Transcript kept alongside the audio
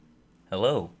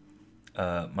Hello,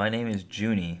 my name is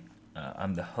Junie.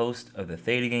 I'm the host of the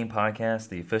Theta Gang podcast,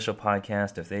 the official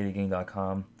podcast of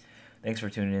ThetaGang.com. Thanks for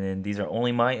tuning in. These are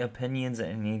only my opinions,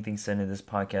 and anything said in this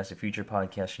podcast or future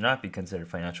podcast should not be considered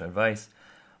financial advice.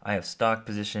 I have stock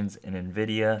positions in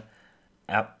NVIDIA,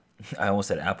 I almost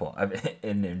said Apple,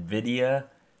 in NVIDIA,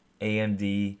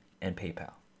 AMD, and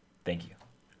PayPal. Thank you.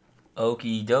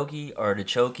 Okie dokie,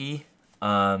 artichoke.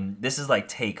 This is like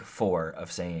take 4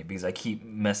 of saying it because I keep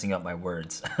messing up my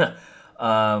words.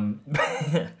 um,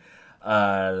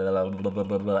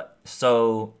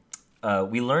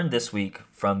 we learned this week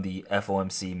from the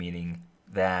FOMC meeting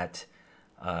that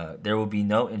there will be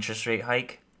no interest rate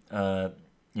hike,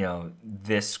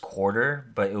 this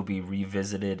quarter, but it will be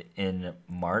revisited in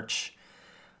March.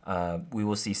 We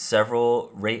will see several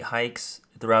rate hikes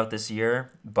throughout this year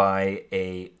by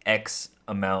a X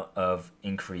amount of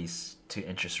increase to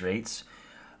interest rates,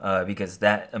 because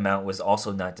that amount was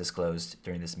also not disclosed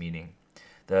during this meeting.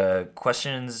 The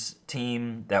questions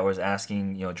team that was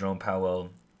asking, Jerome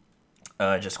Powell,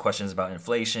 just questions about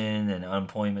inflation and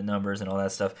unemployment numbers and all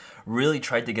that stuff, really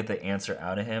tried to get the answer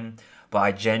out of him. But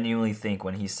I genuinely think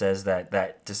when he says that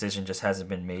that decision just hasn't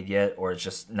been made yet, or it's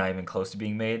just not even close to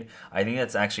being made, I think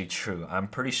that's actually true. I'm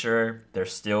pretty sure they're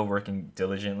still working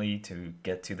diligently to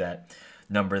get to that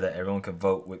number that everyone can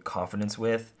vote with confidence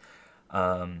with.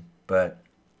 But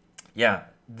yeah,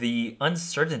 the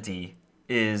uncertainty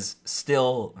is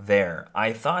still there.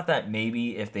 I thought that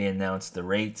maybe if they announced the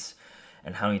rates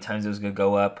and how many times it was going to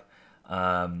go up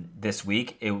this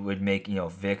week, it would make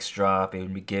VIX drop. It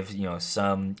would give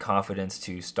some confidence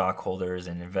to stockholders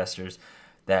and investors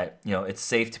that it's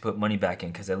safe to put money back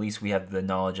in, because at least we have the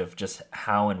knowledge of just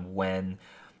how and when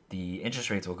the interest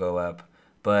rates will go up.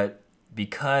 But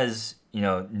because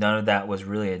none of that was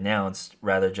really announced,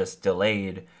 rather just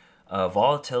delayed,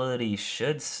 volatility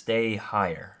should stay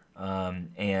higher.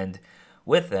 And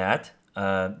with that,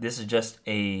 this is just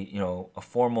a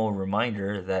formal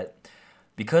reminder that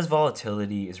because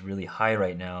volatility is really high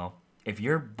right now, if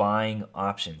you're buying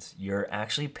options, you're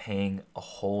actually paying a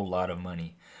whole lot of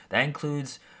money. That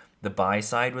includes the buy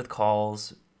side with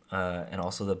calls, and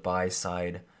also the buy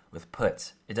side with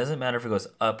puts. It doesn't matter if it goes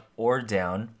up or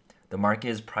down. The market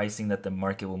is pricing that the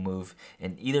market will move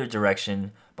in either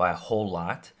direction by a whole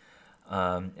lot.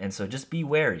 And so just be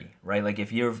wary, right? Like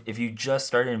if you just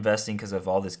started investing because of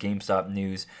all this GameStop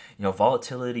news,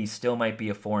 volatility still might be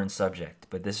a foreign subject.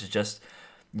 But this is just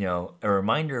a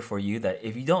reminder for you that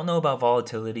if you don't know about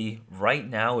volatility, right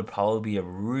now would probably be a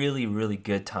really, really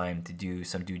good time to do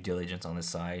some due diligence on the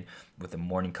side with a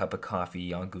morning cup of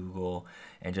coffee on Google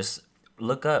and just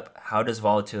look up how does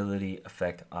volatility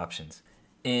affect options.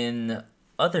 In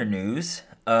other news,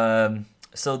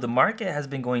 so the market has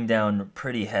been going down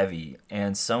pretty heavy,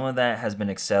 and some of that has been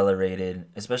accelerated,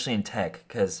 especially in tech,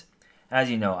 because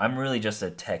as you know, I'm really just a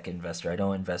tech investor. I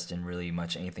don't invest in really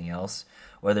much anything else,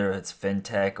 whether it's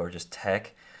fintech or just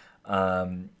tech.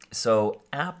 So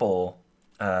Apple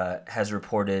has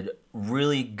reported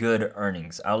really good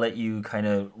earnings. I'll let you kind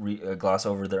of gloss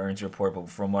over the earnings report, but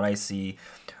from what I see,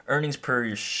 earnings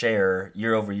per share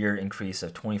year over year increase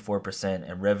of 24%,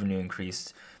 and revenue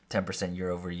increased 10% year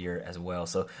over year as well.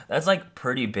 So that's like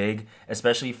pretty big,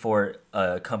 especially for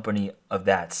a company of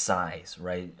that size,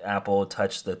 right? Apple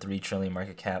touched the 3 trillion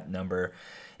market cap number.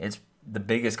 It's the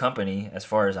biggest company as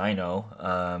far as I know,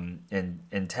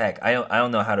 in tech. I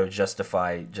don't know how to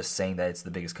justify just saying that it's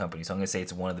the biggest company. So I'm gonna say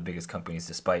it's one of the biggest companies,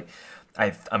 despite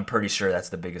I'm pretty sure that's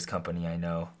the biggest company I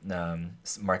know,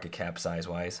 market cap size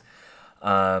wise.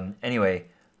 Anyway,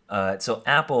 so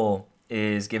Apple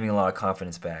is giving a lot of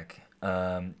confidence back.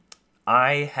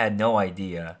 I had no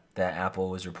idea that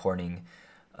Apple was reporting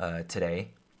today.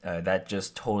 That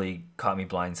just totally caught me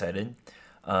blindsided.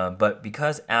 But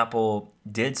because Apple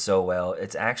did so well,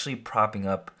 it's actually propping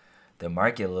up the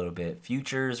market a little bit.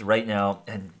 Futures right now,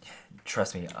 and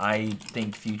trust me, I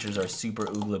think futures are super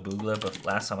oogla boogla, but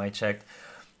last time I checked,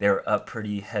 they're up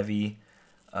pretty heavy.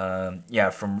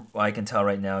 From what I can tell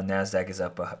right now, NASDAQ is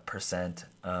up 1%.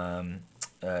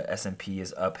 S&P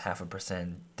is up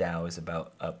 0.5%. Dow is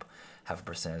about up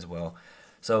 0.5% as well.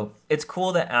 So it's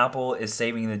cool that Apple is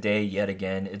saving the day yet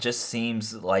again. It just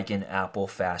seems like in Apple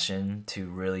fashion to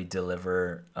really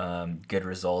deliver good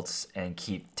results and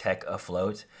keep tech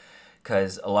afloat.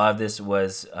 Because a lot of this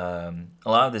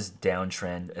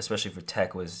downtrend, especially for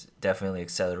tech, was definitely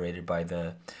accelerated by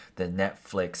the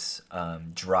Netflix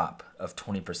drop of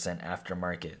 20% after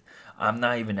market. I'm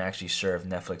not even actually sure if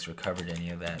Netflix recovered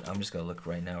any of that. I'm just gonna look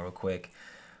right now real quick.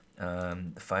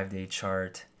 The 5-day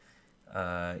chart.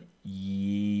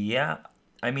 Yeah,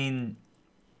 I mean,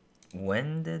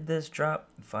 when did this drop?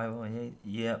 518.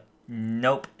 Yep.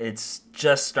 Nope, it's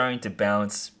just starting to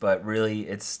bounce, but really,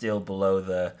 it's still below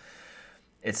the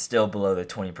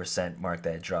 20% mark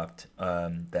that it dropped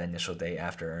that initial day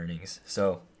after earnings.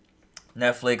 So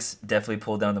Netflix definitely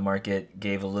pulled down the market,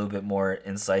 gave a little bit more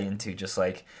insight into just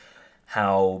like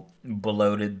how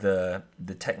bloated the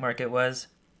tech market was.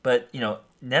 But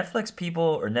Netflix people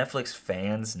or Netflix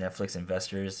fans, Netflix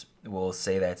investors will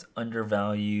say that it's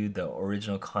undervalued. The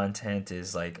original content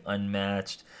is like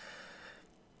unmatched,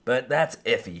 but that's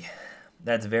iffy.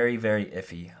 That's very very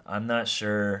iffy. I'm not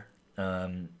sure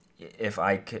if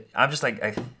I could. I'm just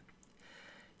like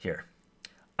here.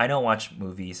 I don't watch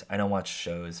movies. I don't watch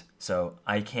shows, so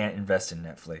I can't invest in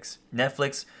Netflix.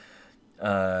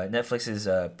 Netflix's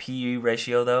PE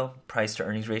ratio, though, price to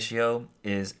earnings ratio,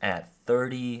 is at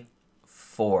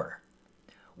 34,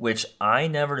 which I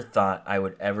never thought I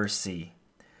would ever see.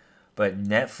 But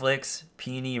Netflix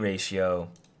P&E ratio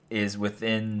is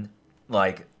within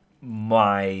like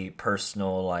my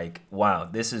personal like wow,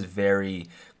 this is very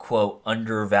quote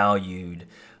undervalued.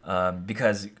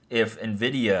 Because if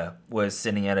Nvidia was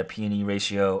sitting at a P&E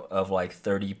ratio of like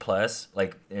 30 plus,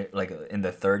 like in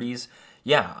the 30s,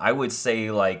 yeah, I would say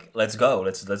like let's go,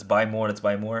 let's buy more, let's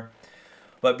buy more.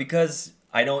 But because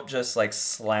I don't just like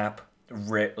slap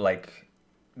like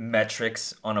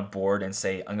metrics on a board and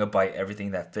say I'm gonna buy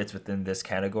everything that fits within this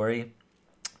category,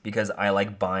 because I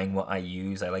like buying what I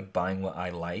use, I like buying what I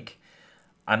like.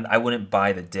 I wouldn't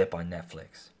buy the dip on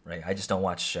Netflix, right? I just don't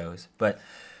watch shows. But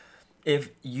if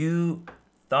you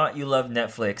thought you loved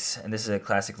Netflix, and this is a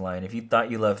classic line, if you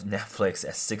thought you loved Netflix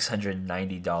at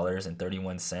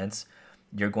 $690.31,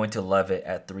 you're going to love it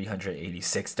at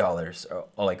 $386,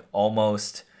 or like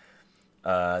almost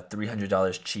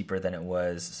 $300 cheaper than it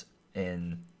was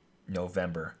in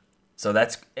November. So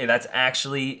that's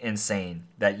actually insane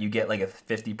that you get like a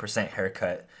 50%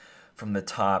 haircut from the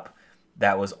top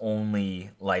that was only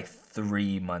like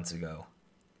 3 months ago.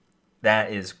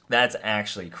 That's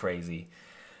actually crazy.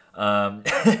 And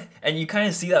you kind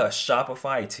of see that with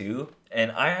Shopify too.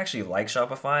 And I actually like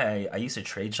Shopify. I used to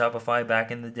trade Shopify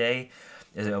back in the day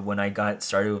when I got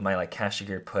started with my like cash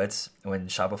secured puts. When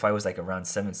Shopify was like around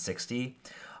 760,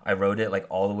 I rode it like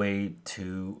all the way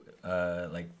to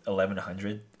like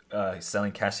 1100,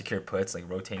 selling cash secured puts, like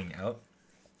rotating out.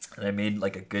 And I made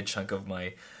like a good chunk of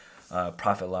my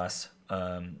profit loss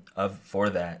for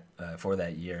that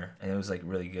year, and it was like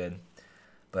really good.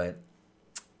 But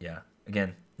yeah,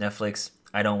 again, Netflix.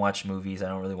 I don't watch movies. I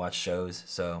don't really watch shows,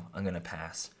 so I'm gonna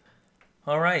pass.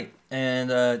 All right,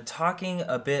 and talking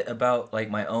a bit about like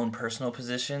my own personal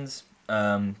positions.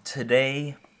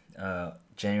 Today,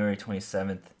 January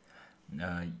 27th.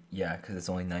 Yeah, because it's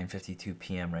only 9:52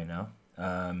 p.m. right now.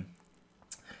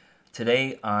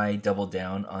 Today, I doubled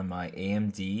down on my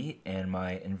AMD and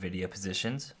my NVIDIA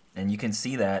positions. And you can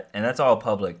see that, and that's all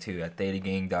public too, at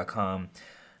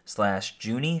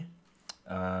thetagang.com/Junie.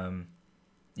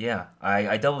 Yeah,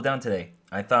 I doubled down today.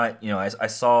 I thought, I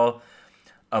saw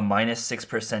a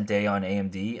 -6% day on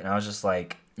AMD, and I was just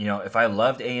like, if I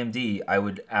loved AMD, I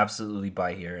would absolutely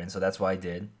buy here. And so that's why I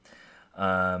did.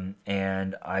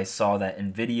 And I saw that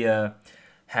NVIDIA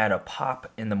had a pop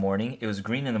in the morning. It was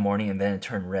green in the morning, and then it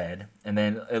turned red. And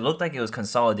then it looked like it was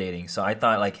consolidating. So I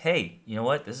thought, like, hey, you know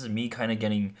what? This is me kind of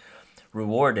getting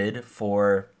rewarded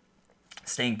for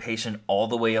staying patient all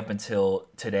the way up until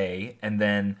today. And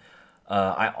then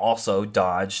I also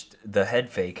dodged the head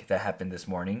fake that happened this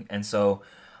morning. And so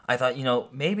I thought,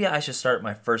 maybe I should start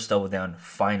my first double down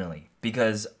finally,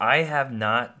 because I have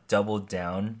not doubled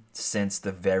down since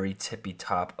the very tippy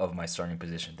top of my starting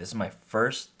position. This is my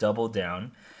first double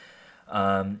down.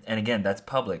 And again, that's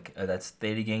public. That's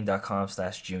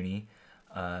thetagang.com/Junie.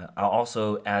 I'll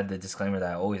also add the disclaimer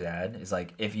that I always add is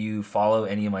like, if you follow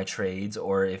any of my trades,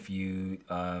 or if you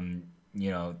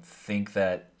think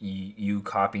that you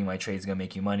copying my trades is gonna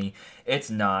make you money, it's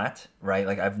not, right?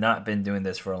 Like, I've not been doing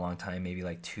this for a long time, maybe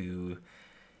like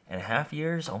 2.5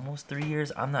 years, almost 3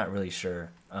 years. I'm not really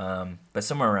sure, but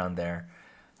somewhere around there.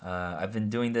 I've been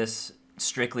doing this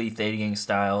strictly Theta Gang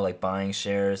style, like buying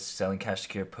shares, selling cash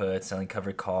secure puts, selling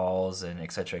covered calls, and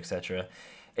etc. etc.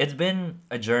 It's been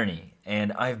a journey,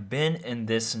 and I've been in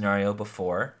this scenario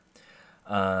before,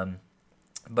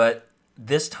 but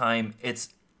this time it's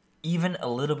even a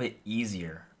little bit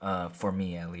easier, for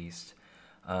me at least,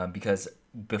 because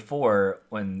before,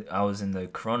 when I was in the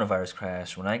coronavirus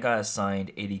crash, when I got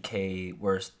assigned 80K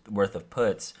worth of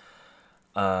puts,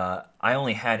 I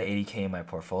only had 80K in my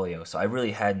portfolio, so I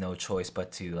really had no choice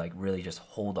but to like really just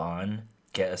hold on,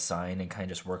 get assigned, and kind of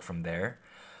just work from there.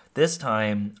 This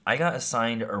time, I got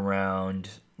assigned around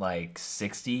like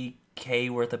 60K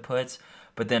worth of puts,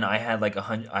 But then I had like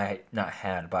 100. I not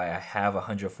had, but I have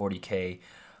 140K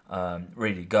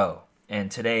ready to go. And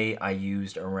today I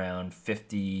used around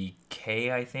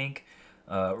 50K, I think,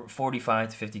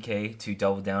 45 to 50K to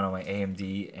double down on my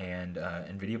AMD and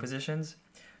Nvidia positions.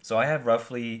 So I have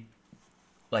roughly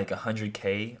like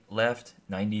 100K left,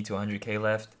 90 to 100K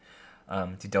left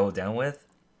to double down with.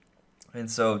 And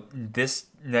so this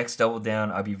next double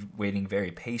down, I'll be waiting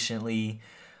very patiently.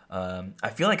 I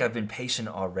feel like I've been patient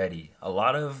already. A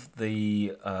lot of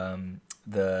the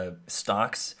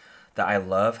stocks that I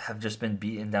love have just been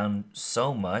beaten down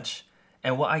so much.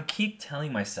 And what I keep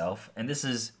telling myself, and this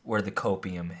is where the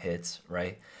copium hits,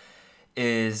 right,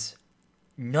 is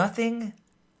nothing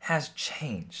has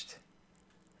changed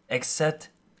except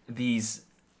these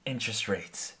interest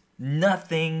rates.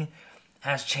 Nothing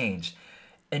has changed.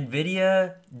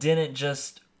 Nvidia didn't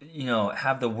just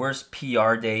have the worst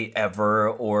PR day ever,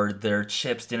 or their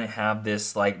chips didn't have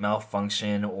this like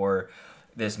malfunction, or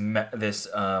this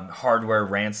hardware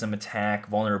ransom attack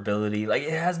vulnerability. Like,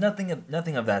 it has nothing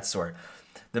of that sort.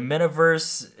 The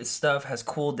metaverse stuff has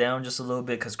cooled down just a little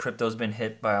bit because crypto's been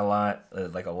hit by a lot.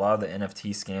 Like, a lot of the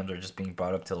NFT scams are just being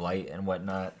brought up to light and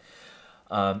whatnot.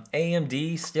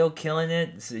 AMD still killing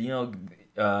it. So,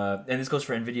 and this goes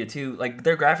for Nvidia too. Like,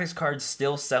 their graphics cards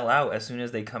still sell out as soon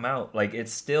as they come out. Like,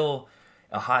 it's still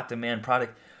a hot demand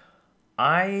product.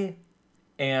 I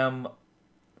am.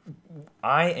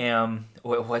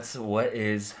 What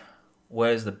is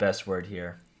the best word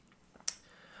here?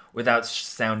 Without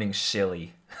sounding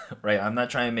shilly, right? I'm not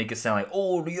trying to make it sound like,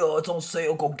 oh yeah, it's on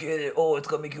sale, go get it. Oh, it's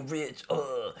gonna make you rich.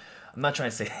 I'm not trying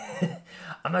to say.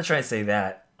 I'm not trying to say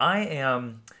that. I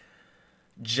am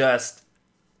just.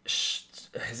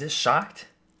 Is it shocked?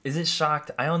 Is it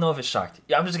shocked? I don't know if it's shocked.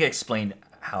 Yeah, I'm just gonna explain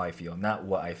how I feel, not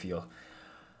what I feel.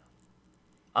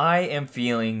 I am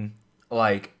feeling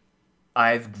like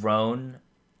I've grown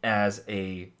as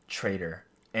a trader,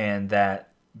 and that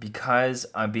because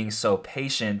I'm being so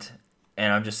patient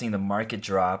and I'm just seeing the market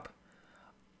drop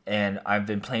and I've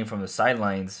been playing from the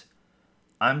sidelines,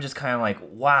 I'm just kind of like,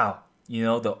 wow,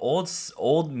 the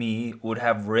old me would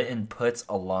have written puts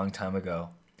a long time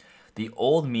ago. The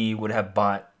old me would have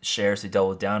bought shares to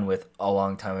double down with a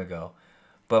long time ago.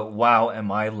 But wow, am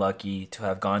I lucky to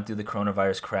have gone through the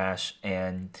coronavirus crash,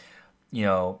 and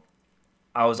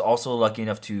I was also lucky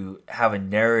enough to have a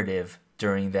narrative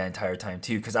during that entire time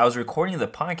too, because I was recording the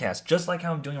podcast just like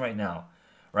how I'm doing right now,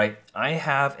 right? I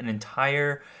have an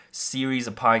entire series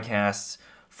of podcasts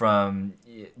from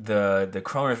the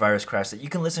coronavirus crash that you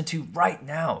can listen to right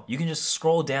now. You can just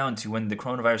scroll down to when the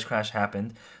coronavirus crash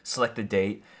happened, select the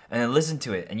date, and then listen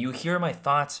to it, and you hear my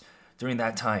thoughts during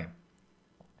that time.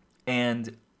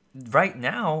 And right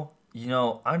now,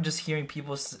 I'm just hearing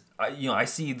people. I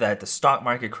see that the stock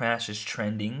market crash is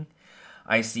trending.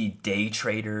 I see day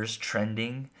traders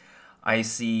trending. I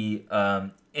see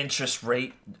interest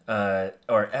rate or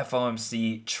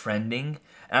FOMC trending.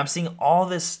 And I'm seeing all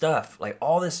this stuff, like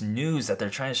all this news that they're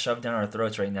trying to shove down our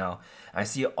throats right now. I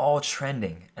see it all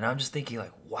trending. And I'm just thinking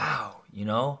like, wow,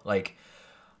 like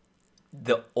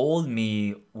the old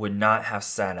me would not have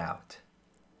sat out.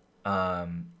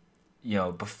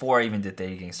 Before I even did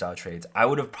day game style trades, I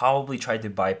would have probably tried to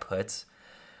buy puts.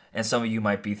 And some of you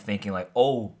might be thinking like,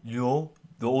 oh, the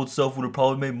old self would have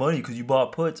probably made money because you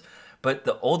bought puts. But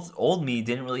the old me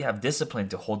didn't really have discipline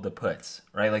to hold the puts,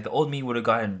 right? Like, the old me would have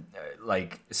gotten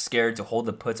scared to hold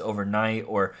the puts overnight,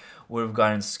 or would have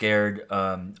gotten scared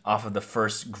off of the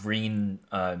first green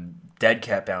dead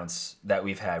cat bounce that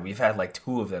we've had. We've had like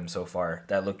 2 of them so far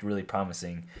that looked really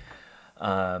promising.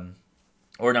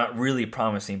 Or not really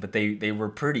promising, but they were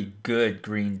pretty good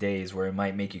green days where it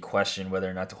might make you question whether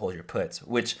or not to hold your puts,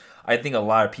 which I think a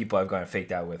lot of people have gotten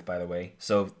faked out with, by the way.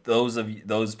 So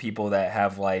those people that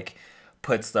have like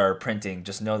puts that are printing,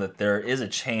 just know that there is a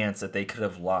chance that they could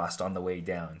have lost on the way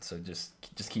down. So just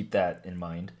keep that in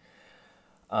mind.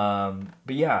 But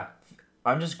yeah,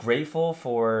 I'm just grateful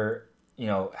for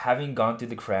having gone through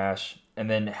the crash and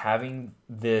then having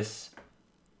this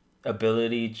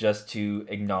ability just to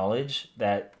acknowledge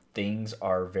that things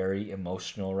are very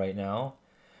emotional right now.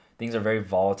 Things are very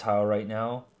volatile right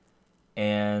now.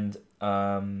 And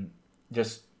I'm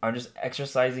just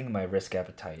exercising my risk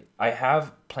appetite. I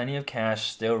have plenty of cash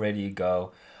still ready to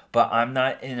go, but I'm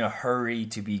not in a hurry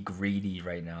to be greedy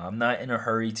right now. I'm not in a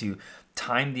hurry to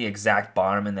time the exact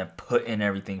bottom and then put in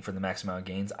everything for the max amount of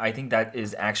gains. I think that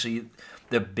is actually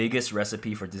the biggest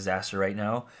recipe for disaster right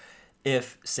now.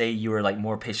 If, say, you were like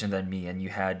more patient than me and you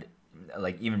had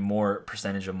like even more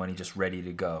percentage of money just ready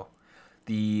to go,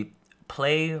 the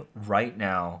play right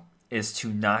now is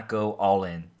to not go all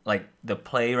in. Like, the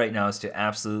play right now is to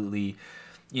absolutely,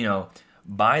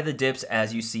 Buy the dips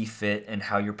as you see fit and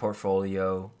how your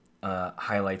portfolio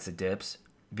highlights the dips,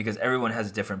 because everyone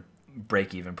has different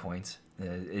break-even points.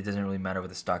 It doesn't really matter what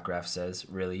the stock graph says,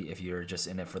 really, if you're just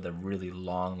in it for the really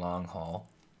long haul.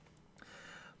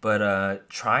 But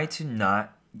try to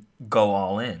not go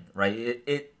all in, right?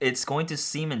 It's going to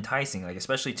seem enticing, like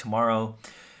especially tomorrow,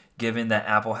 given that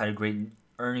Apple had a great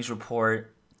earnings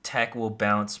report. Tech will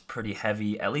bounce pretty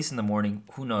heavy, at least in the morning.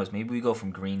 Who knows? Maybe we go from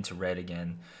green to red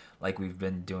again, like we've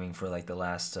been doing for like the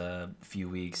last few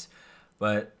weeks.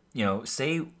 But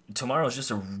say tomorrow's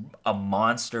just a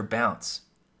monster bounce.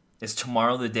 Is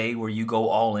tomorrow the day where you go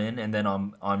all in, and then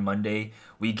on Monday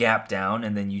we gap down,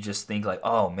 and then you just think like,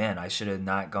 oh man, I should have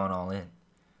not gone all in,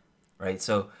 right?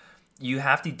 So you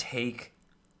have to take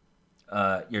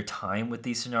your time with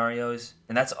these scenarios,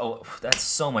 and that's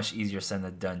so much easier said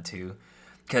than done too,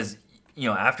 because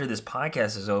after this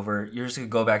podcast is over, you're just gonna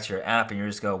go back to your app and you're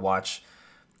just gonna watch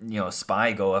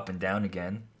SPY go up and down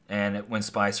again, and when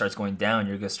SPY starts going down,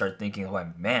 you're gonna start thinking, oh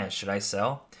man, should I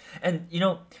sell? And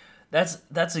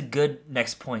that's a good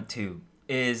next point too,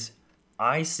 is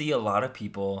I see a lot of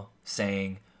people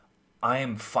saying, I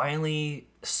am finally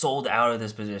sold out of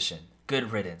this position.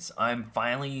 Good riddance. I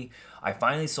finally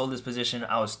sold this position.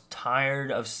 I was tired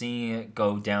of seeing it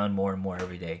go down more and more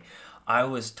every day. I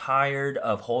was tired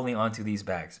of holding on to these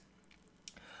bags.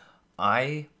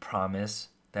 I promise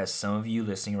that some of you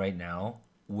listening right now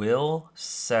will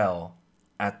sell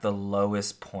at the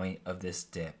lowest point of this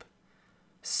dip.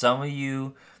 Some of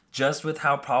you, just with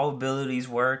how probabilities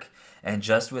work and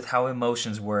just with how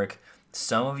emotions work,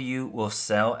 some of you will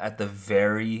sell at the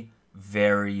very,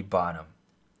 very bottom.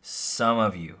 Some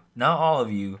of you, not all of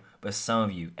you, but some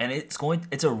of you. And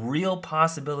it's a real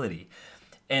possibility.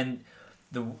 And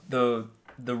the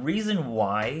reason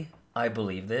why I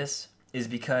believe this is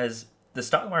because the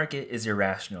stock market is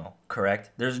irrational,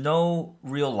 correct? There's no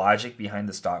real logic behind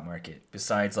the stock market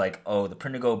besides like, oh, the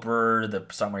print to go brr, the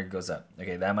stock market goes up.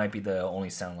 Okay, that might be the only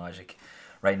sound logic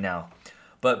right now.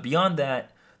 But beyond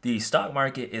that, the stock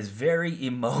market is very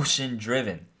emotion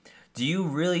driven. Do you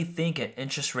really think an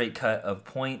interest rate cut of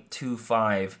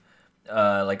 0.25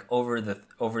 like over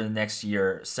the next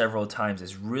year several times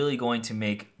is really going to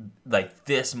make like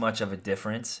this much of a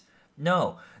difference?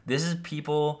 No. This is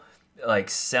people like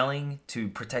selling to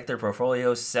protect their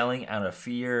portfolio, selling out of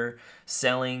fear,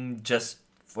 selling just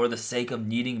for the sake of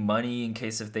needing money in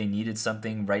case if they needed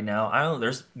something right now. I don't know.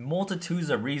 There's multitudes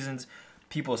of reasons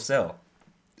people sell.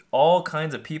 All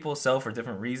kinds of people sell for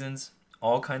different reasons.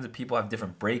 All kinds of people have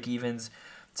different break evens.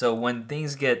 So when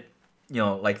things get,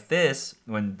 like this,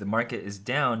 when the market is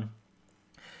down,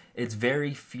 it's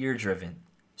very fear driven.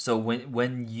 So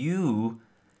when you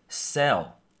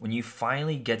sell, when you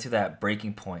finally get to that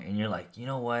breaking point and you're like, you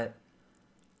know what?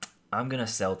 I'm going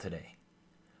to sell today.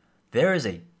 There is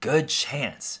a good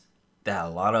chance that a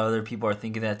lot of other people are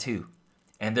thinking that too.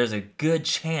 And there's a good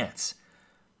chance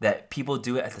that people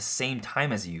do it at the same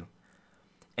time as you.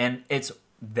 And it's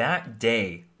that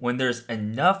day when there's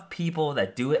enough people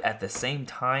that do it at the same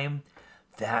time,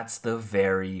 that's the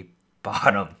very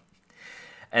bottom.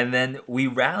 And then we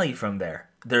rally from there.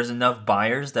 There's enough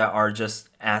buyers that are just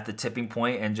at the tipping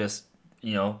point and just,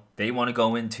 they want to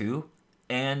go in too.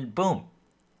 And boom,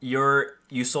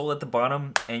 you sold at the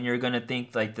bottom and you're going to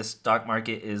think like the stock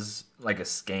market is like a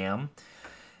scam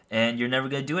and you're never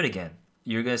going to do it again.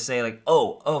 You're going to say like,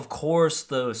 oh, of course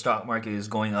the stock market is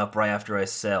going up right after I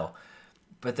sell.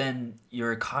 But then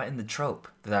you're caught in the trope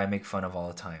that I make fun of all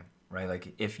the time, right?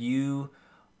 Like if you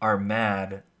are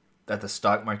mad that the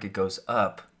stock market goes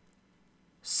up,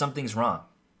 something's wrong.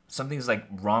 Something's like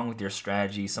wrong with your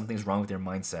strategy. Something's wrong with your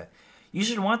mindset. You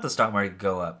should want the stock market to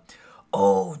go up.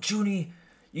 Oh, Junie,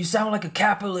 you sound like a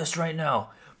capitalist right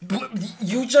now.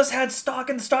 You just had stock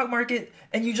in the stock market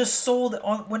and you just sold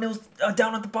when it was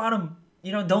down at the bottom.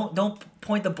 Don't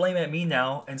point the blame at me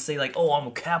now and say like, oh, I'm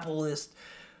a capitalist,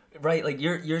 right? Like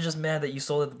you're just mad that you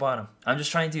sold at the bottom. I'm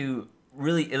just trying to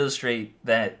really illustrate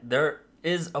that there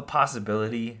is a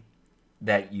possibility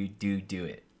that you do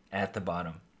it at the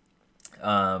bottom.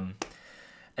 And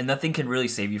nothing can really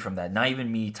save you from that. Not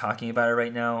even me talking about it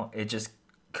right now. It just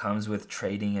comes with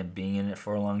trading and being in it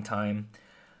for a long time.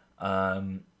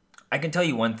 I can tell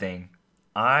you one thing.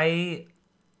 I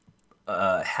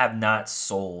have not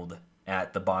sold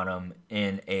at the bottom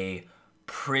in a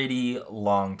pretty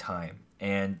long time.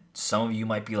 And some of you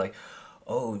might be like,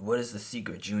 oh, what is the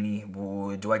secret, Junie?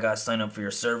 Do I gotta sign up for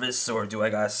your service, or do I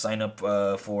gotta sign up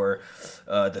for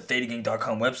the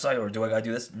ThetaGang.com website, or do I gotta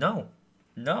do this? No,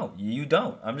 you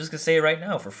don't. I'm just gonna say it right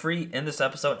now for free in this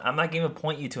episode. I'm not gonna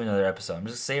point you to another episode. I'm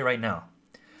just gonna say it right now.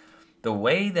 The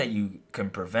way that you can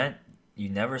prevent you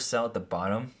never sell at the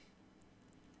bottom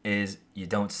is you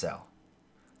don't sell.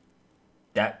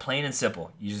 That plain and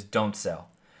simple. You just don't sell.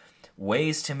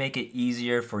 Ways to make it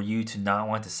easier for you to not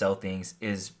want to sell things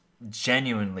is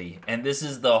genuinely, and this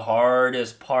is the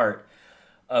hardest part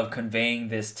of conveying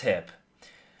this tip.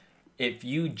 If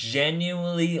you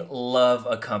genuinely love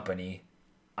a company,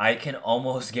 I can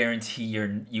almost guarantee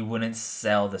you wouldn't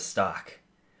sell the stock,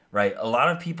 right? A lot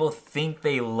of people think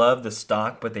they love the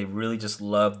stock, but they really just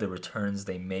love the returns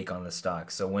they make on the stock.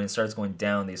 So when it starts going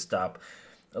down, they stop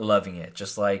loving it.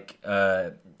 Just like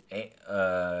how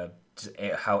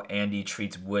Andy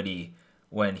treats Woody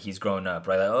when he's grown up,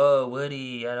 right? Like, oh,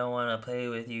 Woody, I don't want to play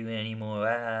with you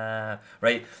anymore,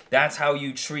 right? That's how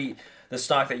you treat the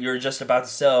stock that you're just about to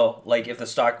sell. Like if the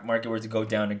stock market were to go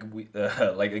down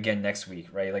like again next week,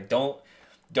 right? Like don't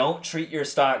treat your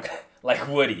stock like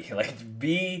Woody. Like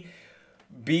be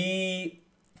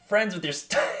friends with your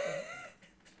stock.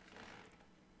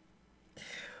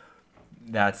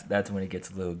 That's when it gets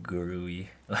a little guru-y,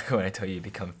 like when I tell you to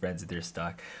become friends with your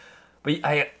stock. But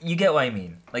you get what I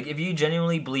mean. Like if you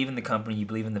genuinely believe in the company, you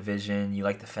believe in the vision, you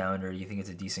like the founder, you think it's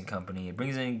a decent company, it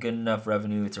brings in good enough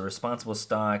revenue, it's a responsible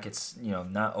stock, it's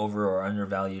not over or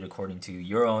undervalued according to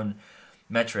your own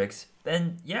metrics,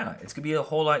 then yeah, it's gonna be a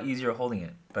whole lot easier holding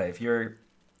it. But if you're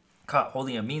caught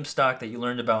holding a meme stock that you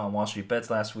learned about on Wall Street Bets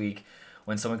last week,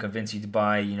 when someone convinced you to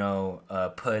buy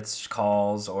puts,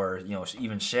 calls, or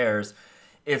even shares,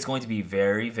 it's going to be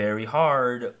very, very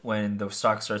hard when the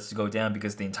stock starts to go down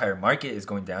because the entire market is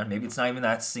going down. Maybe it's not even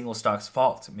that single stock's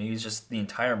fault. Maybe it's just the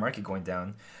entire market going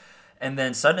down. And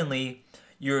then suddenly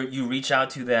you reach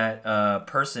out to that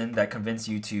person that convinced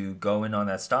you to go in on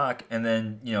that stock, and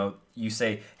then you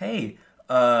say, hey,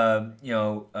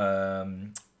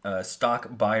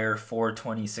 stock buyer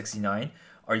 42069,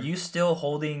 are you still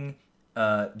holding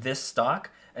this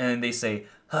stock? And then they say,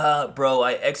 bro,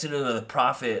 I exited with a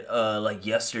profit like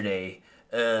yesterday.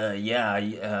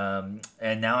 And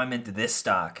now I'm into this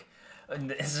stock.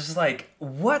 And it's just like,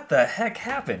 what the heck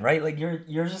happened, right? Like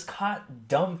you're just caught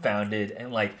dumbfounded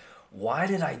and like, why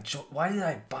did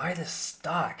I buy this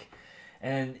stock?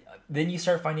 And then you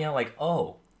start finding out like,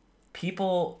 oh,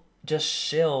 people just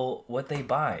shill what they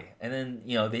buy, and then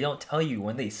they don't tell you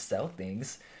when they sell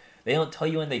things. They don't tell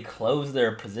you when they close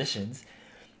their positions.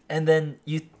 And then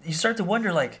you start to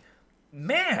wonder, like,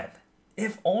 man,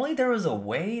 if only there was a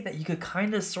way that you could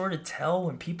kind of sort of tell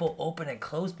when people open and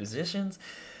close positions.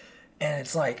 And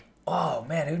it's like, oh,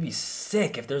 man, it would be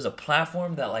sick if there's a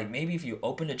platform that, like, maybe if you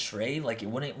opened a trade, like, it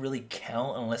wouldn't really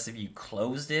count unless if you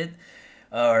closed it.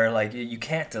 Or, like, you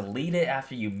can't delete it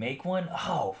after you make one.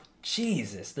 Oh,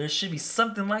 Jesus, there should be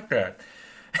something like that.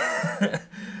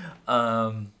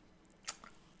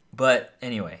 But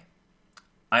anyway,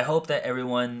 I hope that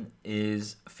everyone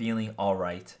is feeling all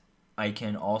right. I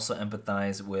can also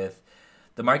empathize with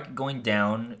the market going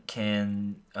down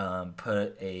can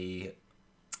put a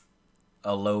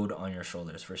load on your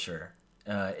shoulders for sure.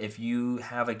 If you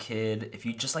have a kid, if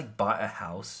you just like bought a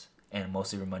house and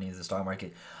most of your money is the stock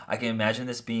market, I can imagine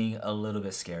this being a little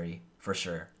bit scary for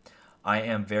sure. I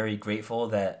am very grateful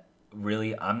that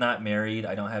really I'm not married.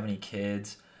 I don't have any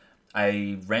kids.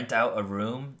 I rent out a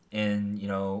room in,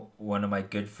 one of my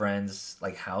good friends'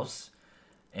 like house,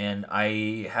 and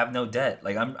I have no debt.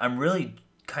 Like I'm really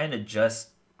kind of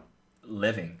just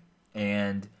living,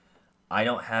 and I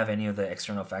don't have any of the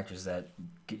external factors that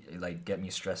get me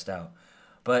stressed out.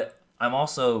 But I'm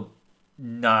also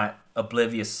not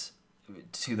oblivious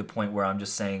to the point where I'm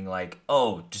just saying like,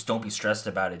 oh, just don't be stressed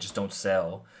about it, just don't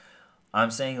sell.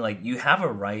 I'm saying like you have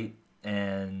a right,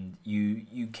 and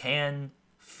you can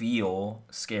feel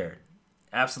scared.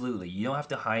 Absolutely. You don't have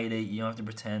to hide it. You don't have to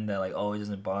pretend that like, oh, it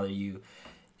doesn't bother you.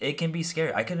 It can be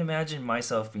scary. I can imagine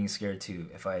myself being scared too.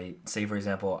 If I say, for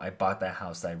example, I bought that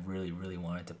house that I really, really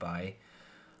wanted to buy,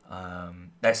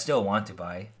 that I still want to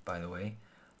buy, by the way.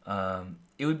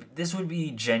 This would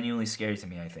be genuinely scary to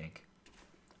me, I think.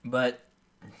 But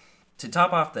to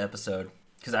top off the episode,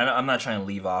 because I'm not trying to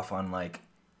leave off on like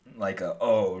a,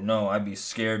 oh no, I'd be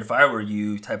scared if I were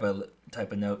you type of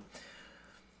note.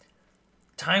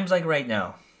 Times like right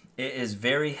now, it is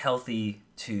very healthy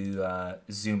to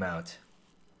zoom out.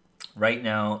 Right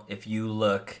now, if you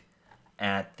look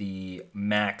at the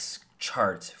max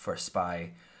chart for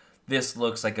SPY, this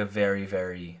looks like a very,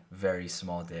 very, very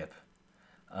small dip.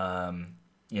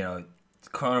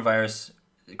 Coronavirus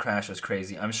crash was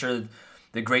crazy. I'm sure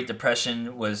the Great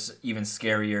Depression was even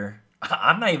scarier.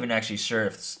 I'm not even actually sure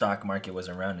if the stock market was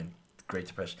around in the Great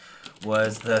Depression.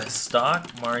 Was the stock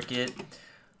market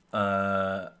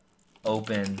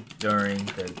open during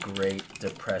the Great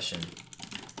Depression?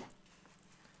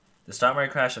 The stock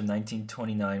market crash of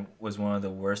 1929 was one of the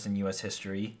worst in U.S.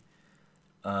 history.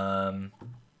 Um,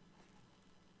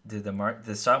 did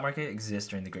the stock market exist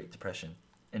during the Great Depression?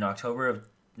 In October of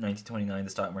 1929, the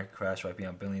stock market crashed, wiping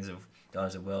out billions of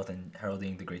dollars of wealth and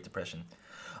heralding the Great Depression.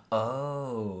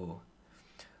 Oh.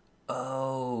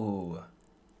 Oh.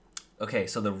 Okay,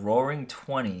 so the Roaring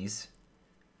Twenties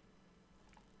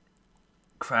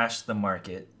crashed the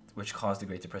market, which caused the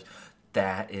Great Depression.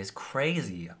 That is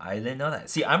crazy. I didn't know that.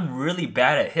 See, I'm really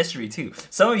bad at history too.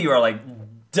 Some of you are like,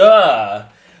 duh.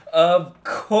 Of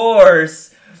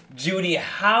course. Judy,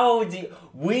 how do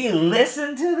we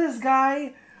listen to this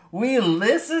guy? We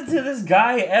listen to this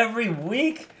guy every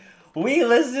week. We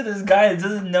listen to this guy that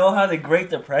doesn't know how the Great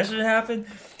Depression happened.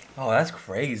 Oh, that's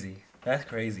crazy. That's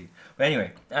crazy. But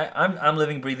anyway, I'm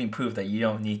living, breathing proof that you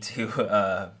don't need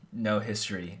to know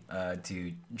history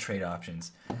to trade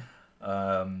options.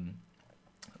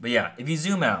 But yeah, if you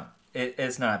zoom out,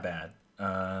 it's not bad.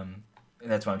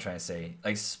 That's what I'm trying to say.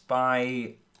 Like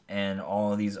SPY and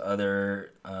all these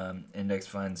other index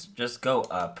funds just go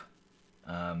up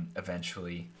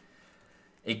eventually.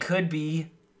 It could be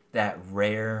that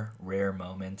rare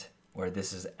moment where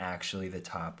this is actually the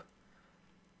top.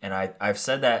 And I've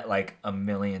said that like a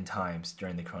million times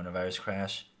during the coronavirus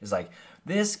crash. It's like,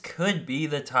 this could be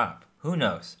the top. Who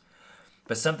knows?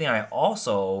 But something I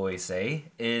also always say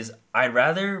is I'd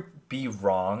rather be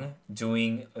wrong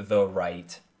doing the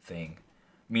right thing.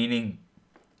 Meaning,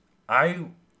 I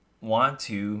want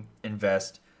to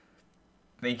invest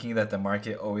thinking that the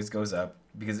market always goes up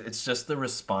because it's just the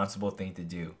responsible thing to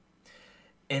do.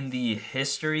 In the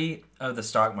history of the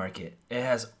stock market, it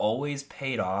has always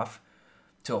paid off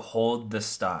to hold the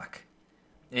stock.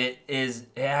 It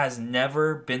has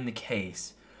never been the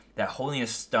case that holding a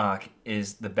stock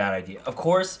is the bad idea. Of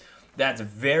course, that's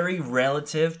very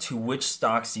relative to which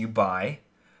stocks you buy,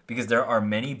 because there are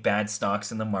many bad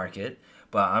stocks in the market.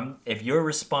 But if you're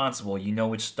responsible, you know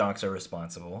which stocks are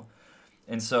responsible.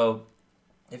 And so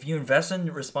if you invest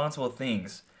in responsible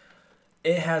things,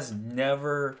 it has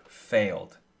never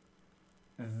failed.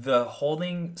 The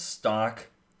holding stock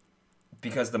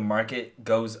because the market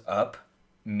goes up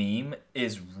meme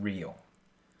is real.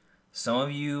 Some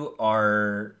of you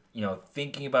are,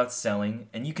 thinking about selling,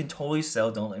 and you can totally sell,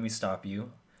 don't let me stop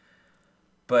you.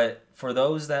 But for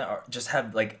those that just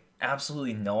have like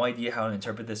absolutely no idea how to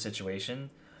interpret this situation,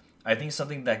 I think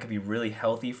something that could be really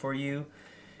healthy for you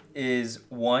is,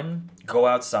 one, go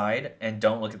outside and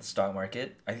don't look at the stock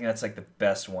market. I think that's like the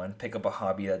best one. Pick up a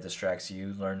hobby that distracts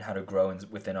you, learn how to grow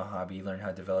within a hobby, learn how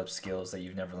to develop skills that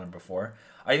you've never learned before.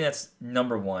 I think that's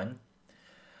number one.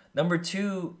 Number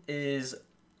two is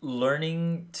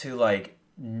learning to like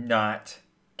not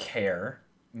care,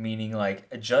 meaning like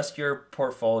adjust your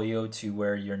portfolio to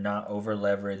where you're not over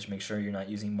leveraged. Make sure you're not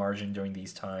using margin during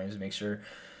these times. Make sure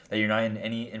that you're not in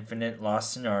any infinite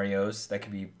loss scenarios that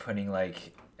could be putting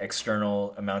like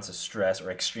external amounts of stress, or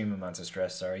extreme amounts of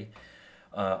stress,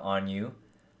 on you.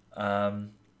 And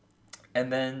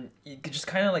then you could just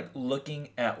kind of like looking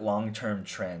at long-term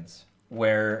trends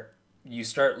where you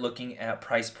start looking at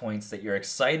price points that you're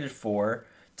excited for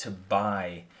to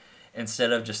buy,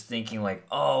 instead of just thinking like,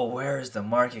 oh, where is the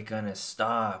market gonna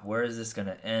stop? Where is this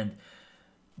gonna end?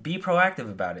 Be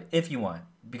proactive about it if you want.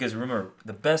 Because remember,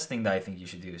 the best thing that I think you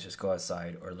should do is just go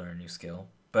outside or learn a new skill.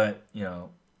 But,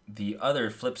 the other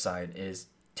flip side is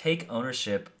take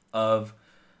ownership of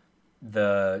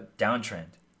the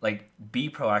downtrend. Like, be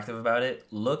proactive about it.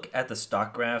 Look at the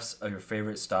stock graphs of your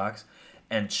favorite stocks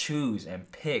and choose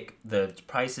and pick the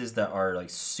prices that are like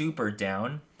super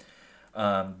down,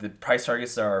 the price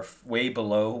targets that are way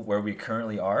below where we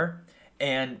currently are,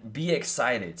 and be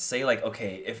excited. Say like,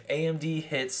 okay, if AMD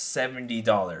hits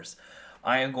 $70,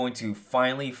 I am going to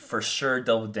finally for sure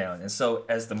double down. And so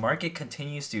as the market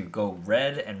continues to go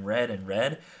red and red and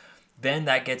red, then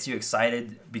that gets you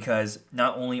excited, because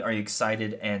not only are you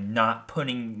excited and not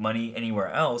putting money anywhere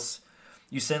else,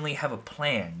 you suddenly have a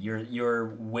plan.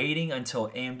 You're waiting until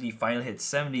AMD finally hits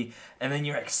 70, and then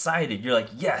you're excited. You're like,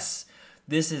 yes,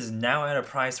 this is now at a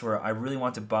price where I really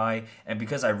want to buy, and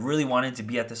because I really wanted to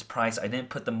be at this price, I didn't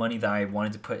put the money that I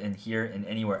wanted to put in here and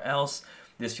anywhere else.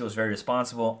 This feels very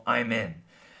responsible. I'm in.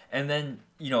 And then,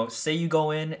 say you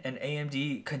go in and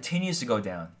AMD continues to go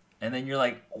down, and then you're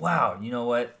like, wow, you know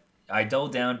what? I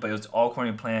doubled down, but it was all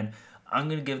according to plan. I'm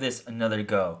gonna give this another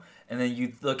go. And then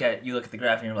you look at the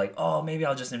graph and you're like, oh, maybe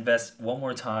I'll just invest one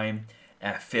more time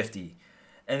at 50.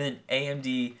 And then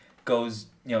AMD goes,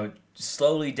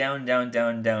 slowly down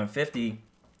 50.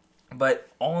 But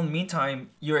all in the meantime,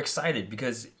 you're excited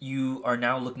because you are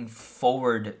now looking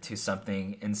forward to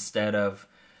something instead of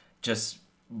just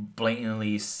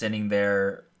blatantly sitting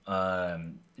there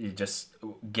you're just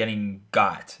getting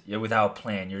got, without a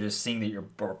plan. You're just seeing that your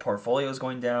portfolio is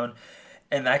going down,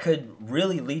 and that could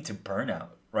really lead to burnout,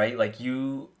 right? Like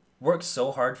you work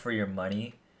so hard for your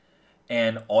money,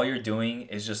 and all you're doing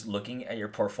is just looking at your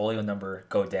portfolio number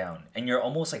go down, and you're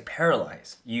almost like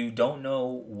paralyzed. You don't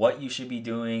know what you should be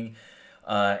doing,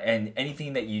 and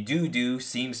anything that you do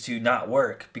seems to not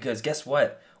work, because guess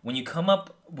what? When you come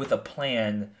up with a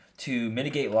plan to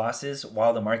mitigate losses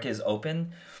while the market is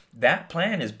open, that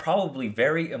plan is probably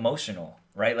very emotional,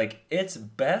 right? Like it's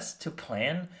best to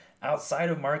plan outside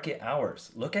of market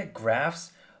hours. Look at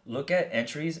graphs, look at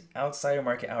entries outside of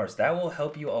market hours. That will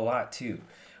help you a lot too.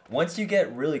 Once you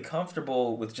get really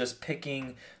comfortable with just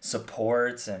picking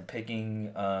supports and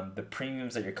picking the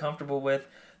premiums that you're comfortable with,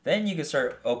 then you can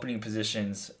start opening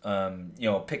positions,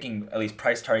 picking at least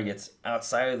price targets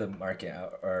outside of the market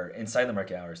or inside the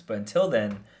market hours. But until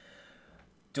then,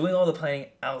 doing all the planning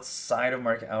outside of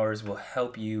market hours will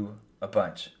help you a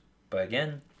bunch. But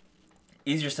again,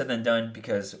 easier said than done,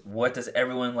 because what does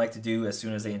everyone like to do as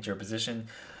soon as they enter a position?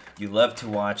 You love to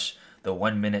watch the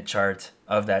 1 minute chart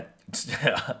of that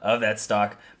of that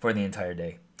stock for the entire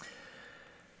day.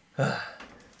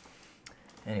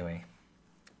 Anyway,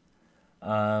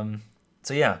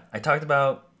 so yeah, I talked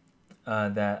about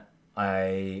that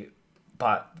I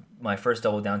bought my first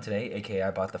double down today, aka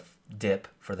I bought the dip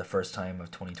for the first time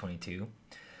of 2022.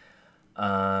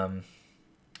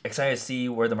 Excited to see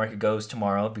where the market goes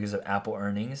tomorrow because of Apple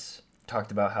earnings.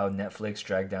 Talked about how Netflix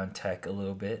dragged down tech a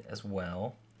little bit as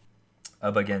well.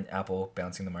 But again, Apple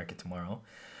bouncing the market tomorrow.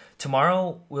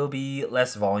 Tomorrow will be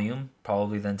less volume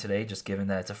probably than today, just given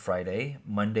that it's a Friday.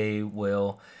 Monday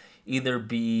will either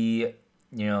be,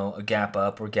 a gap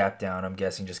up or gap down, I'm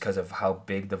guessing, just because of how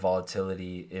big the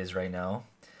volatility is right now.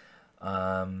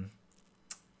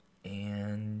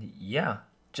 And yeah,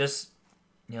 just,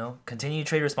 continue to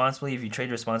trade responsibly. If you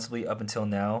trade responsibly up until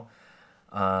now,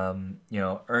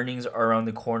 earnings are around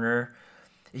the corner.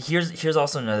 Here's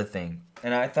also another thing,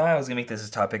 and I thought I was gonna make this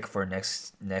a topic for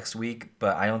next week,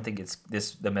 but I don't think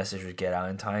the message would get out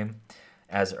in time,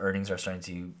 as earnings are starting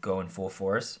to go in full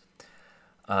force.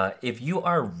 If you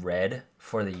are red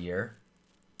for the year,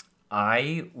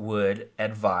 I would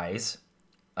advise,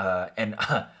 and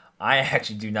I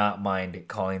actually do not mind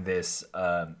calling this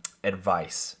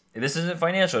advice. This isn't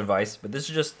financial advice, but this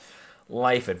is just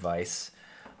life advice.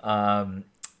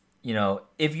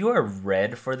 If you are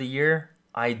red for the year,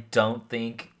 I don't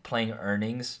think playing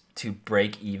earnings to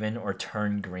break even or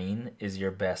turn green is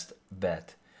your best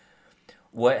bet.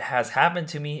 What has happened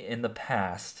to me in the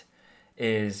past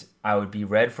is I would be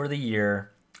red for the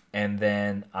year, and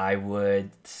then I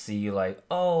would see like,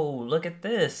 oh, look at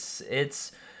this.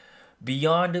 It's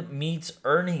Beyond Meat's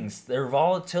earnings. Their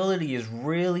volatility is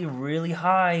really, really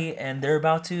high, and they're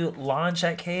about to launch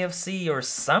at KFC or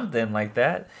something like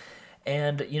that.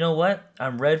 And you know what?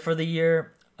 I'm red for the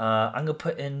year. I'm going to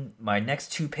put in my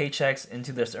next 2 paychecks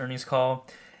into this earnings call.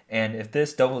 And if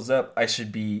this doubles up, I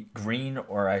should be green,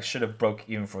 or I should have broke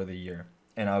even for the year.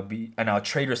 And I'll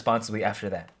trade responsibly after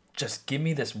that. Just give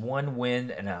me this one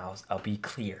win and I'll be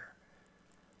clear.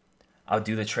 I'll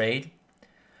do the trade.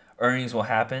 Earnings will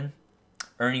happen.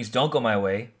 Earnings don't go my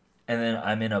way, and then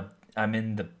I'm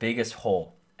in the biggest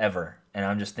hole ever. And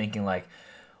I'm just thinking like,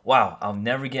 wow, I'll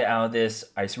never get out of this.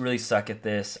 I really suck at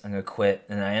this. I'm going to quit.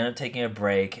 And I end up taking a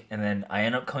break. And then I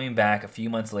end up coming back a few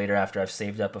months later after I've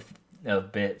saved up a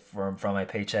bit from my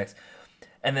paychecks.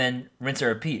 And then rinse and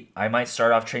repeat. I might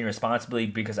start off trading responsibly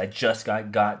because I just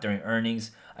got during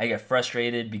earnings. I get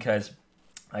frustrated because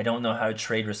I don't know how to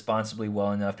trade responsibly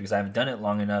well enough, because I haven't done it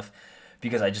long enough,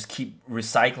 because I just keep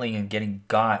recycling and getting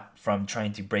got from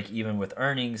trying to break even with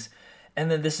earnings.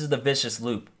 And then this is the vicious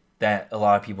loop that a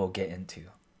lot of people get into.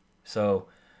 So,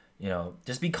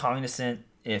 just be cognizant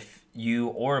if you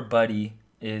or a buddy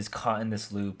is caught in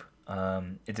this loop.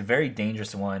 It's a very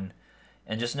dangerous one.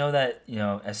 And just know that,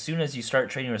 as soon as you start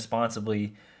trading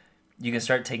responsibly, you can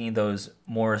start taking those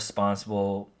more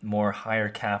responsible, more higher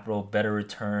capital, better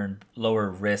return, lower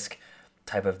risk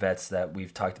type of bets that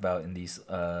we've talked about in these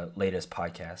latest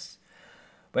podcasts.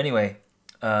 But anyway,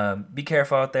 be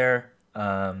careful out there.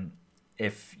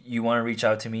 If you want to reach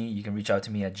out to me, you can reach out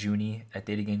to me at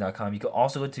Junie@datagang.com. You can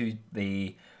also go to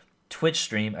the Twitch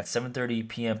stream at 7:30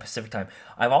 p.m. Pacific time.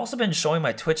 I've also been showing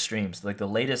my Twitch streams, like the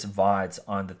latest VODs,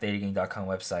 on the ThetaGang.com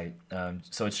website.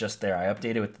 So it's just there. I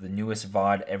update it with the newest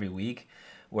VOD every week,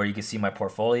 where you can see my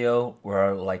portfolio,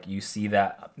 where like you see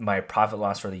that my profit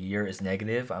loss for the year is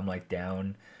negative. I'm like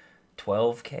down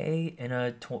 12K in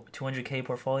a 200K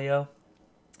portfolio.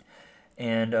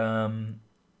 And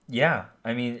yeah,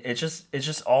 I mean, it's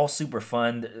just all super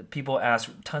fun. People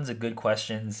ask tons of good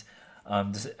questions,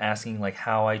 just asking like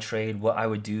how I trade, what I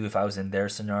would do if I was in their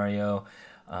scenario,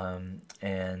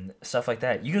 and stuff like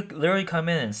that. You could literally come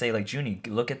in and say like, Junie,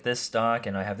 look at this stock,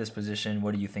 and I have this position.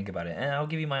 What do you think about it? And I'll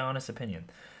give you my honest opinion.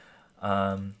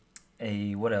 Um,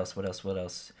 what else? What else? What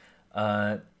else?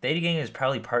 Theta Gang is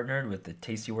probably partnered with the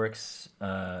Tastyworks,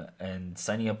 and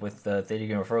signing up with the Theta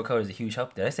Gang referral code is a huge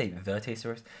help. Did I say the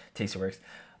Tastyworks? Tastyworks.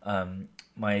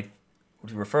 My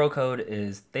referral code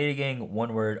is Theta Gang,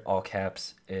 one word, all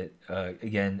caps. It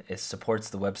again, it supports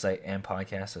the website and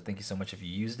podcast. So thank you so much if you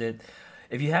used it.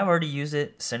 If you have already used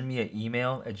it, send me an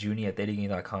email at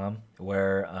junie@thetagang.com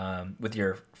where with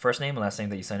your first name and last name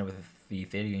that you signed up with the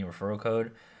Theta Gang referral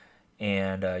code,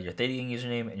 and your Theta Gang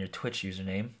username and your Twitch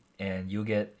username, and you'll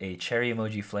get a cherry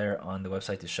emoji flare on the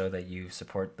website to show that you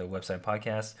support the website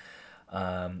podcast.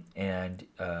 And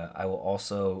I will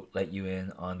also let you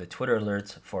in on the Twitter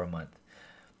alerts for a month.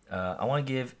 I want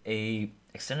to give a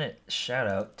extended shout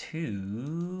out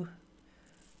to.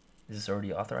 Is this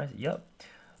already authorized? Yep.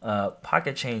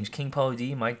 Pocket Change, King Polo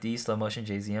D, Mike D, Slow Motion,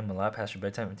 JZM, Malad, Pastor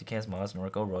Bedtime, Empty Cans, Miles,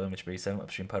 Norco, Royal, Mitch Brady 7,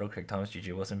 Upstream Puddle, Craig Thomas,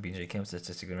 GJ Wilson, BJ Kim,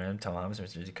 Statistical Random, Tom Thomas,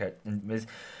 Mr.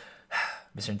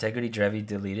 Integrity, Drevi,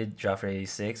 Deleted, Joffrey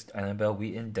 86, Island Bell,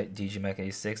 Wheaton, DG Mac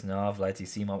 86, Nav, Lighty,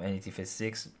 C Mom, NET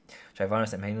 56,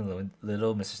 Trivanos, M. Hayden,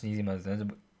 Little, Mr.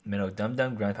 Sneezy, Minnow Dum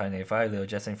Dum, Grand Pine 85, Little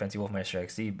Jessing, Fancy Wolf, Master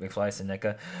XC, Big Fly,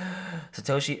 Seneca,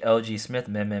 Satoshi, LG Smith,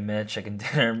 Meh, Chicken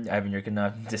Dinner, Ivan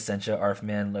Yurkinov, Dissentia,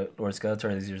 Arfman, Lord Skeletor,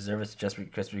 Lazy Reservist,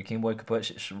 Crispy Kingboy,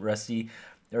 Kaput, Rusty,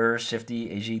 Shifty,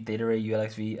 AG, Theta Ray,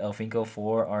 ULXV, Elfinko,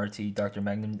 4, RT, Dr.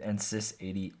 Magnum, and Sis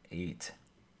 88.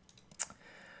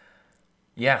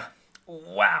 Yeah.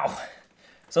 Wow.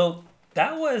 So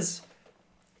that was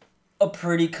a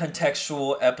pretty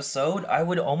contextual episode. I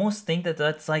would almost think that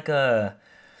that's like a.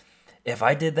 If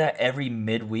I did that every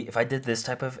midweek, if I did this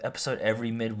type of episode every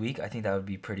midweek, I think that would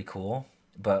be pretty cool.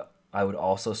 But I would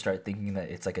also start thinking that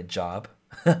it's like a job.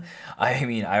 I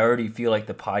mean, I already feel like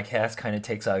the podcast kind of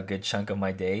takes out a good chunk of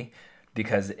my day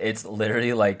because it's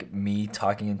literally like me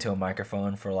talking into a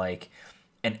microphone for like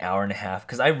an hour and a half.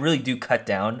 Because I really do cut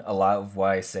down a lot of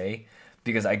what I say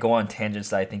because I go on tangents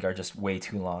that I think are just way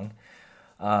too long.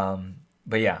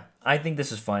 But yeah, I think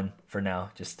this is fun for now,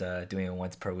 just doing it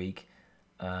once per week.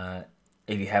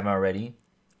 If you haven't already,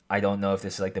 I don't know if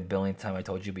this is like the billionth time I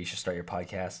told you, but you should start your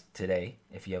podcast today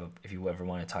if you ever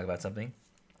want to talk about something.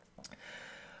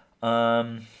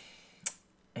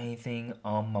 Anything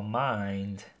on my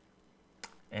mind?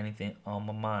 Anything on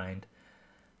my mind?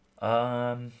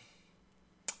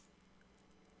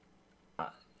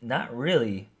 Not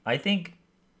really. I think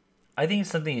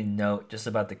something to note just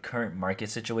about the current market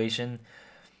situation.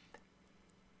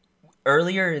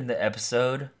 Earlier in the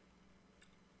episode,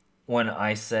 when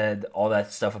I said all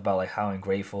that stuff about like how I'm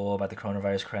grateful about the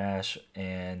coronavirus crash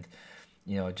and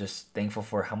just thankful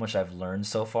for how much I've learned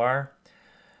so far,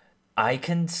 I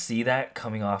can see that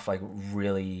coming off like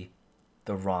really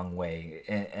the wrong way.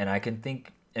 And I can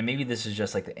think, and maybe this is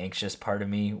just like the anxious part of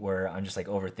me where I'm just like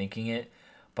overthinking it,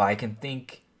 but I can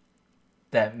think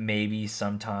that maybe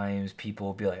sometimes people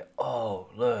will be like, oh,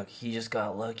 look, he just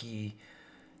got lucky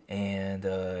and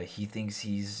he thinks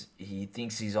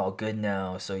he's all good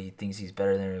now, so he thinks he's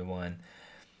better than everyone.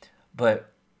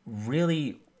 But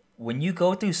really, when you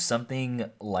go through something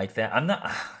like that, I'm not.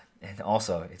 And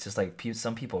also, it's just like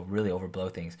some people really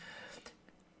overblow things.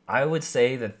 I would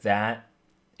say that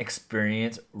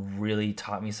experience really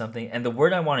taught me something, and the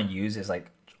word I want to use is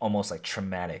like almost like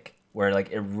traumatic, where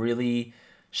like it really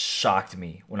shocked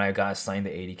me when I got assigned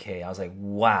to 80K. I was like,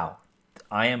 wow,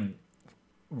 I am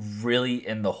really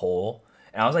in the hole.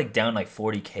 And I was like down like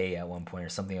 40K at one point or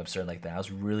something absurd like that. I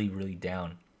was really, really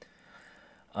down.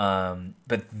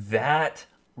 But that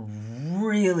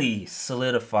really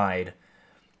solidified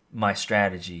my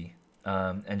strategy,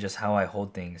 and just how I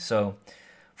hold things. So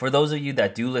for those of you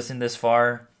that do listen this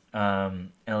far,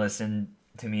 and listen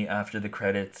to me after the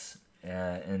credits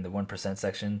in the 1%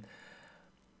 section,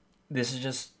 this is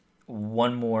just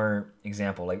one more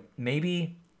example. Like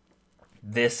maybe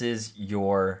this is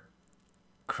your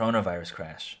coronavirus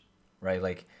crash, right?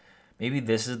 Like maybe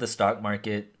this is the stock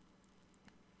market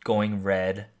going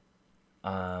red,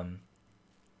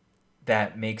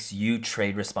 that makes you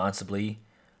trade responsibly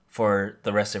for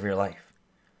the rest of your life.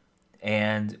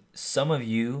 And some of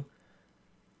you,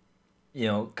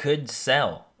 could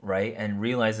sell, right? And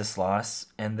realize this loss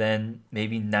and then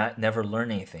maybe never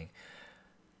learn anything.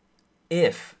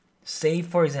 Say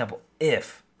for example,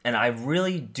 and I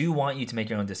really do want you to make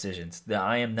your own decisions, that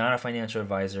I am not a financial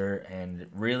advisor, and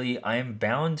really I am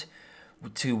bound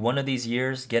to one of these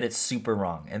years get it super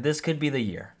wrong, and this could be the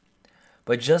year.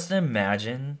 But just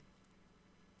imagine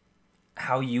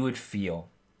how you would feel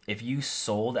if you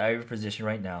sold out of your position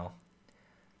right now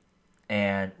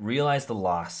and realized the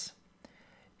loss,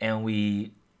 and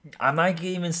I'm not gonna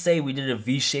even say we did a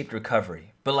V-shaped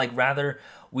recovery, but like rather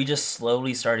we just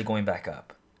slowly started going back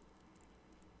up.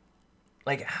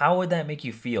 Like, how would that make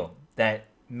you feel? That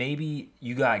maybe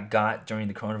you got during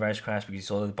the coronavirus crash because you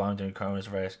sold at the bottom during the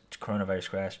coronavirus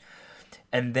crash,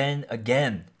 and then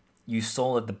again you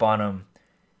sold at the bottom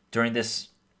during this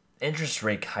interest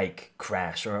rate hike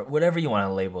crash, or whatever you want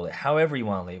to label it, however you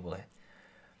want to label it.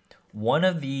 One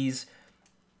of these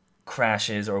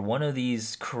crashes or one of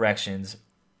these corrections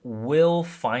will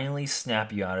finally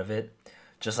snap you out of it,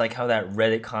 just like how that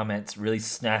Reddit comment really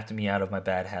snapped me out of my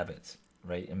bad habits,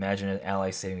 right? Imagine an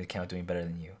Ally savings account doing better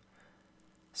than you.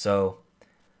 So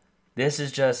this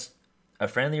is just a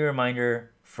friendly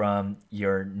reminder from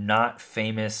your not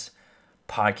famous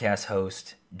podcast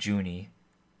host,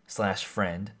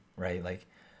 Junie/friend, right? Like,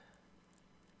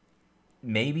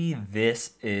 maybe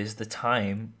this is the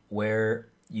time where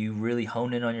you really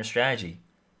hone in on your strategy.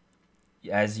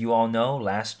 As you all know,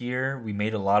 last year we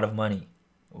made a lot of money.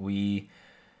 We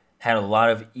had a lot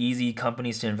of easy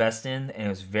companies to invest in, and it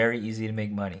was very easy to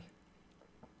make money.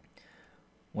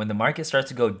 When the market starts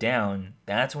to go down,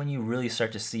 that's when you really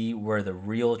start to see where the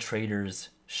real traders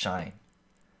shine.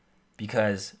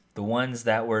 Because the ones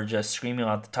that were just screaming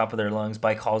off the top of their lungs,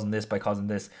 buy calls and this, buy calls and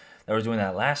this, that were doing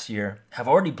that last year, have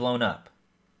already blown up.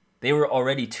 They were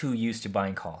already too used to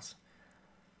buying calls.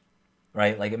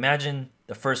 Right? Like, imagine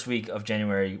the first week of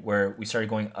January where we started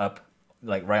going up,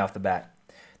 like right off the bat.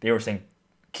 They were saying,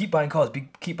 keep buying calls,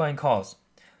 keep buying calls.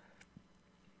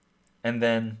 And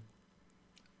then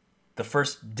the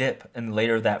first dip and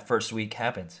later that first week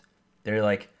happens. They're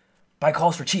like, buy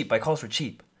calls for cheap, buy calls for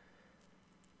cheap.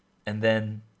 And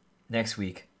then next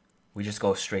week, we just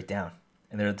go straight down.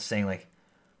 And they're saying like,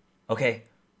 okay,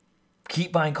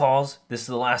 keep buying calls. This is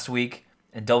the last week.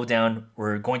 And double down.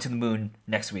 We're going to the moon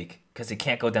next week because it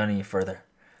can't go down any further.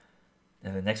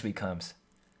 And the next week comes.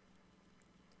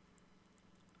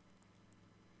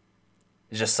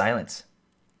 It's just silence.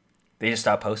 They just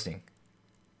stop posting.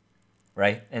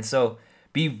 Right? And so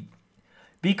be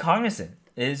cognizant.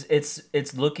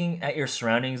 It's looking at your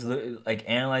surroundings, like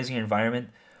analyzing your environment.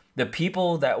 The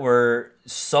people that were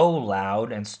so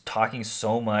loud and talking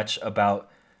so much about,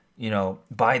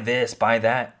 buy this, buy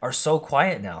that, are so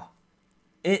quiet now.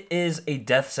 It is a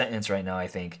death sentence right now, I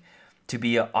think, to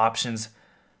be an options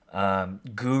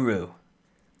guru.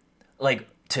 Like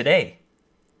today,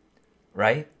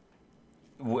 right?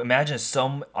 Imagine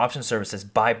some option service says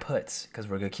buy puts because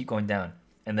we're going to keep going down.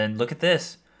 And then look at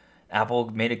this.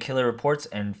 Apple made a killer reports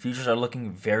and futures are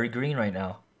looking very green right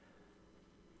now.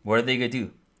 What are they going to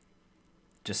do?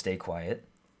 Just stay quiet.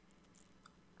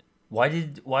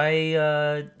 These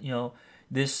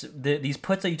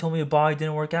puts that you told me to buy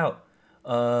didn't work out?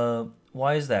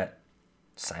 Why is that?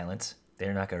 Silence.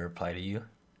 They're not going to reply to you.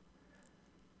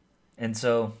 And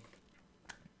so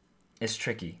it's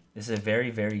tricky. This is a very,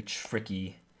 very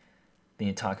tricky thing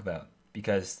to talk about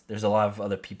because there's a lot of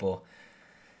other people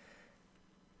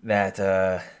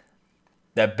that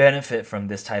benefit from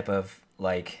this type of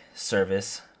like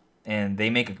service, and they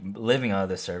make a living out of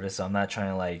this service. So I'm not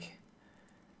trying to like,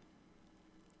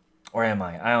 or am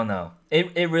I? I don't know.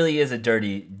 It really is a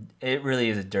dirty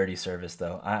service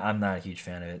though. I'm not a huge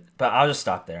fan of it, but I'll just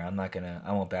stop there.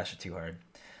 I won't bash it too hard.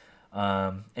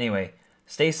 Anyway,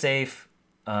 stay safe.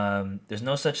 There's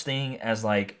no such thing as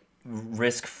like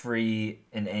risk-free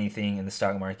in anything in the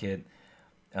stock market.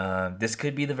 This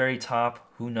could be the very top.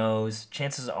 Who knows?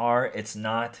 Chances are it's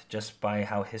not, just by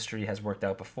how history has worked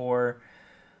out before.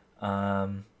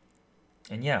 And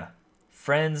yeah,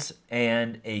 friends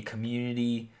and a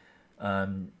community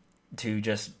to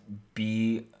just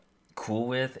be cool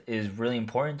with is really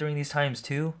important during these times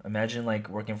too. Imagine like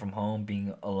working from home,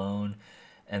 being alone,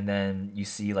 and then you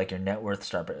see like your net worth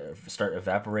start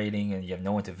evaporating and you have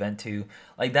no one to vent to.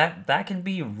 Like that can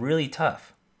be really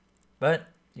tough. But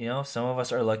some of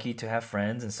us are lucky to have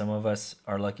friends, and some of us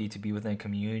are lucky to be within a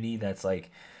community that's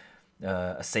like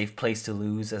a safe place to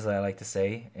lose, as I like to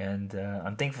say. And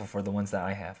I'm thankful for the ones that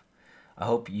I have. I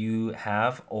hope you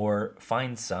have or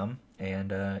find some.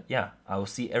 And yeah, I will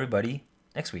see everybody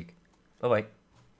next week. Bye-bye.